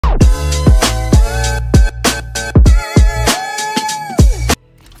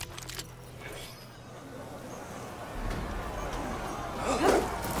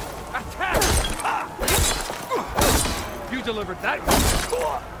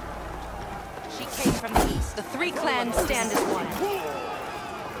She came from the east. The three clans stand as one.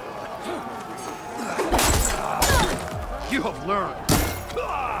 You have learned.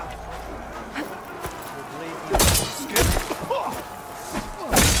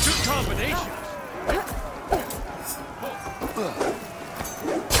 Good combination.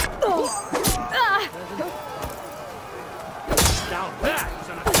 Now that's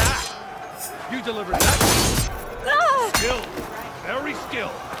an attack. You delivered that. Skilled. Very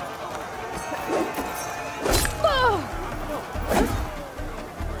skilled.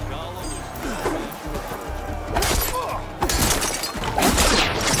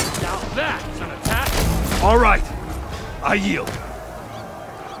 Now that's an attack. All right. I yield.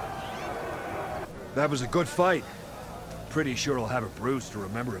 That was a good fight. Pretty sure I'll have a bruise to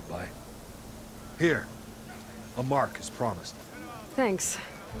remember it by. Here. A mark as promised. Thanks.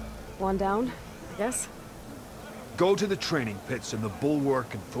 One down, I guess? Go to the training pits in the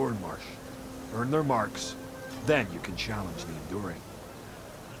Bulwark and Thornmarsh. Earn their marks, then you can challenge the Enduring.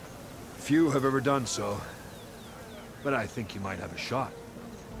 Few have ever done so, but I think you might have a shot.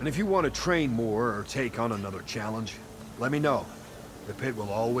 And if you want to train more or take on another challenge, let me know. The pit will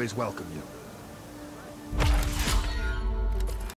always welcome you.